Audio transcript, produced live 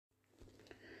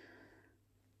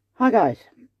Hi guys,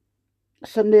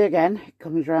 Sunday again, it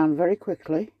comes around very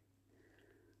quickly.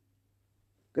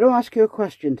 I'm going to ask you a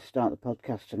question to start the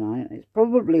podcast tonight. It's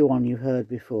probably one you've heard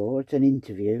before, it's an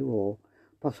interview or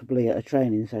possibly at a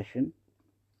training session.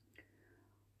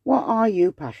 What are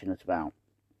you passionate about?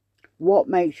 What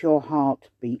makes your heart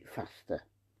beat faster?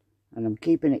 And I'm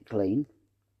keeping it clean.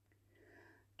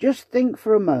 Just think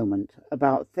for a moment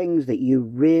about things that you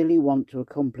really want to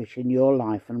accomplish in your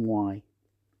life and why.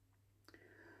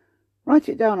 Write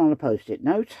it down on a post-it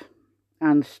note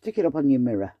and stick it up on your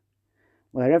mirror,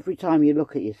 where every time you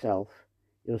look at yourself,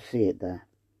 you'll see it there.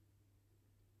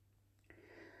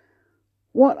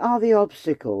 What are the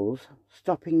obstacles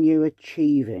stopping you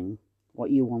achieving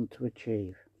what you want to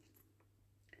achieve?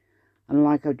 And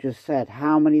like I've just said,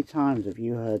 how many times have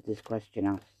you heard this question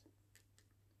asked?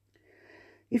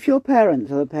 If your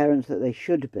parents are the parents that they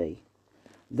should be,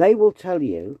 they will tell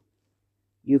you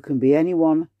you can be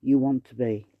anyone you want to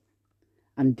be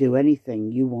and do anything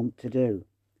you want to do.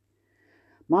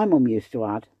 My mum used to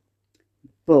add,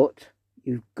 but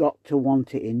you've got to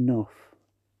want it enough.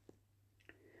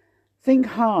 Think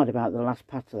hard about the last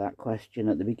part of that question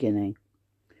at the beginning.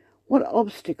 What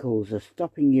obstacles are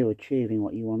stopping you achieving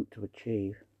what you want to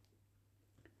achieve?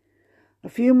 A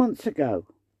few months ago,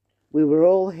 we were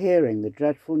all hearing the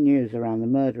dreadful news around the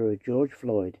murder of George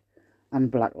Floyd and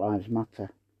Black Lives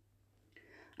Matter.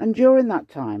 And during that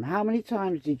time, how many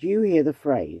times did you hear the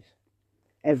phrase,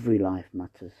 every life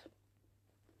matters?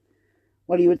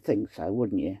 Well, you would think so,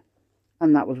 wouldn't you?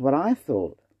 And that was what I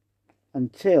thought,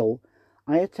 until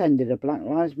I attended a Black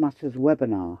Lives Matter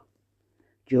webinar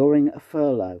during a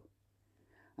furlough,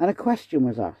 and a question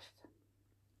was asked.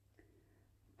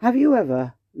 Have you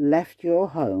ever left your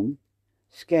home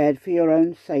scared for your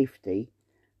own safety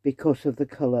because of the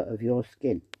colour of your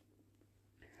skin?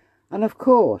 And of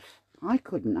course, I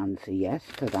couldn't answer yes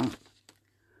to that.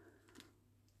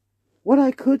 What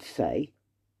I could say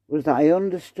was that I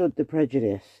understood the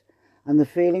prejudice and the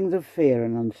feelings of fear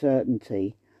and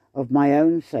uncertainty of my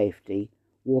own safety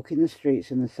walking the streets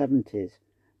in the 70s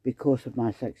because of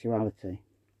my sexuality.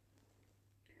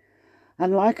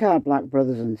 And like our black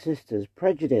brothers and sisters,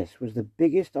 prejudice was the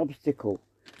biggest obstacle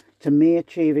to me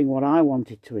achieving what I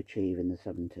wanted to achieve in the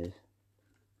 70s.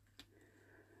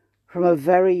 From a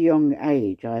very young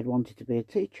age, I had wanted to be a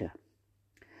teacher.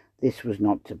 This was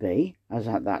not to be, as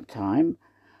at that time,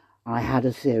 I had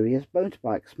a serious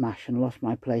motorbike smash and lost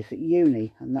my place at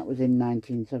uni, and that was in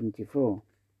 1974.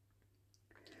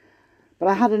 But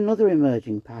I had another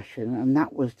emerging passion, and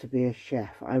that was to be a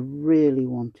chef. I really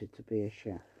wanted to be a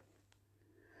chef.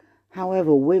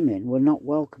 However, women were not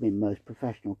welcome in most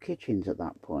professional kitchens at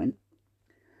that point,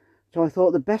 so I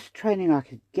thought the best training I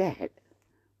could get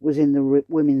was in the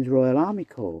Women's Royal Army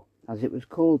Corps, as it was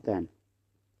called then.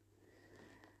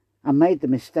 I made the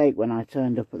mistake when I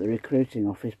turned up at the recruiting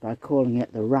office by calling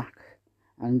it the rack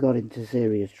and got into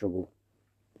serious trouble.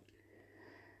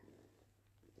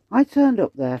 I turned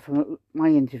up there for my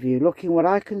interview looking what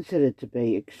I considered to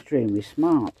be extremely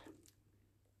smart.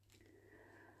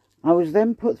 I was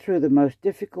then put through the most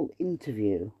difficult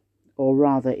interview, or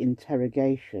rather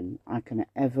interrogation, I can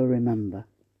ever remember.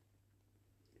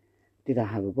 Did I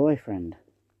have a boyfriend?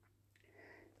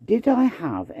 Did I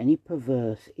have any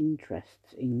perverse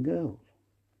interests in girls?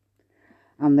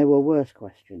 And there were worse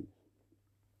questions.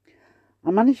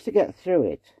 I managed to get through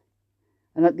it,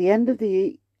 and at the end of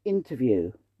the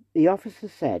interview, the officer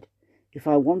said if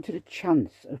I wanted a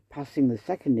chance of passing the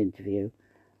second interview,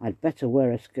 I'd better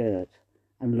wear a skirt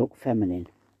and look feminine.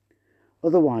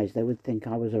 Otherwise, they would think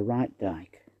I was a right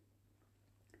dyke.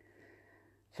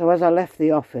 So as I left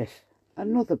the office,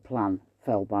 another plan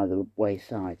fell by the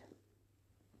wayside.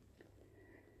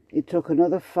 It took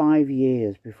another 5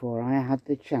 years before I had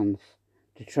the chance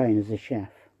to train as a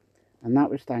chef, and that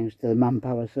was thanks to the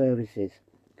Manpower Services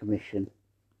Commission.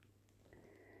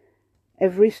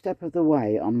 Every step of the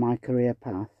way on my career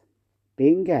path,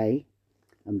 being gay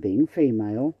and being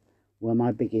female were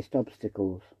my biggest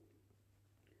obstacles.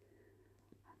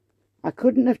 I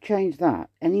couldn't have changed that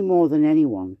any more than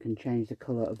anyone can change the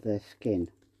colour of their skin.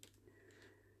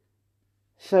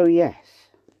 So yes,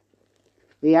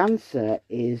 the answer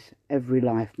is every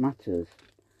life matters,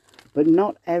 but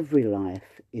not every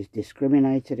life is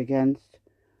discriminated against,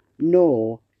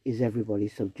 nor is everybody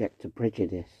subject to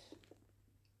prejudice.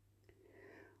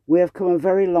 We have come a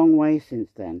very long way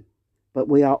since then, but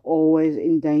we are always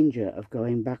in danger of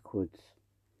going backwards.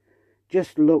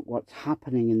 Just look what's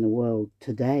happening in the world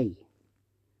today,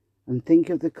 and think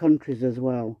of the countries as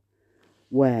well,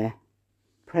 where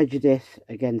prejudice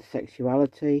against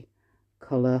sexuality,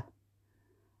 colour,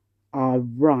 are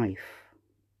rife.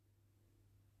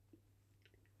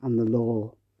 and the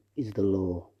law is the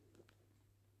law.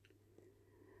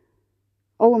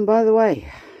 Oh, and by the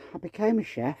way, I became a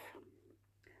chef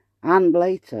and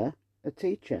later a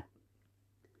teacher.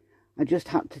 I just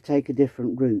had to take a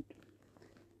different route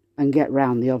and get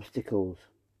round the obstacles,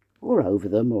 or over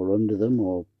them, or under them,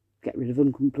 or get rid of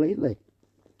them completely.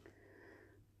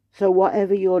 So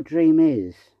whatever your dream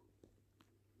is,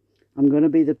 I'm going to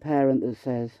be the parent that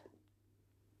says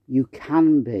you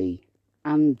can be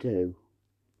and do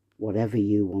whatever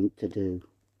you want to do.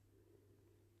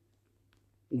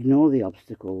 Ignore the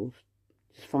obstacles,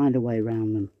 just find a way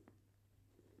around them.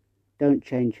 Don't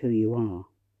change who you are,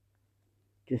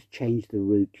 just change the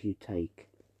route you take.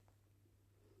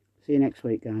 See you next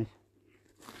week, guys.